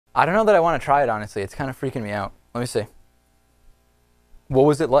I don't know that I want to try it, honestly. It's kind of freaking me out. Let me see. What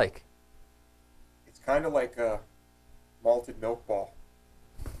was it like? It's kind of like a malted milk ball.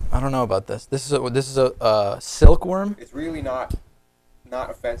 I don't know about this. This is a silkworm. It's really not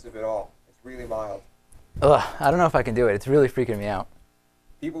offensive at all. It's really mild. Ugh, I don't know if I can do it. It's really freaking me out.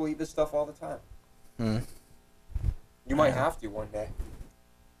 People eat this stuff all the time. Hmm. You might have to one day.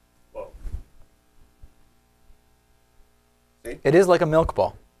 Whoa. See? It is like a milk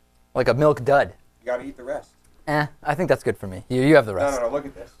ball, like a milk dud. You got to eat the rest. I think that's good for me. You have the rest. No, look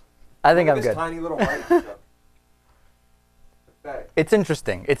at this. I think Look at I'm this good. tiny little bite. Pathetic. It's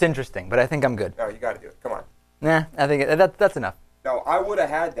interesting. It's interesting, but I think I'm good. No, you got to do it. Come on. Nah, I think that's enough. No, I would have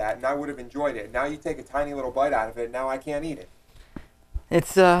had that, and I would have enjoyed it. Now you take a tiny little bite out of it, and now I can't eat it.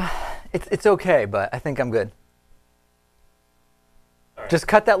 It's okay, but I think I'm good. All right. Just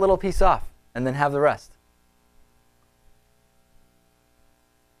cut that little piece off, and then have the rest.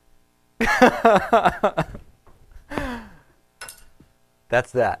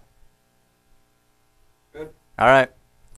 That's that. Good. All right.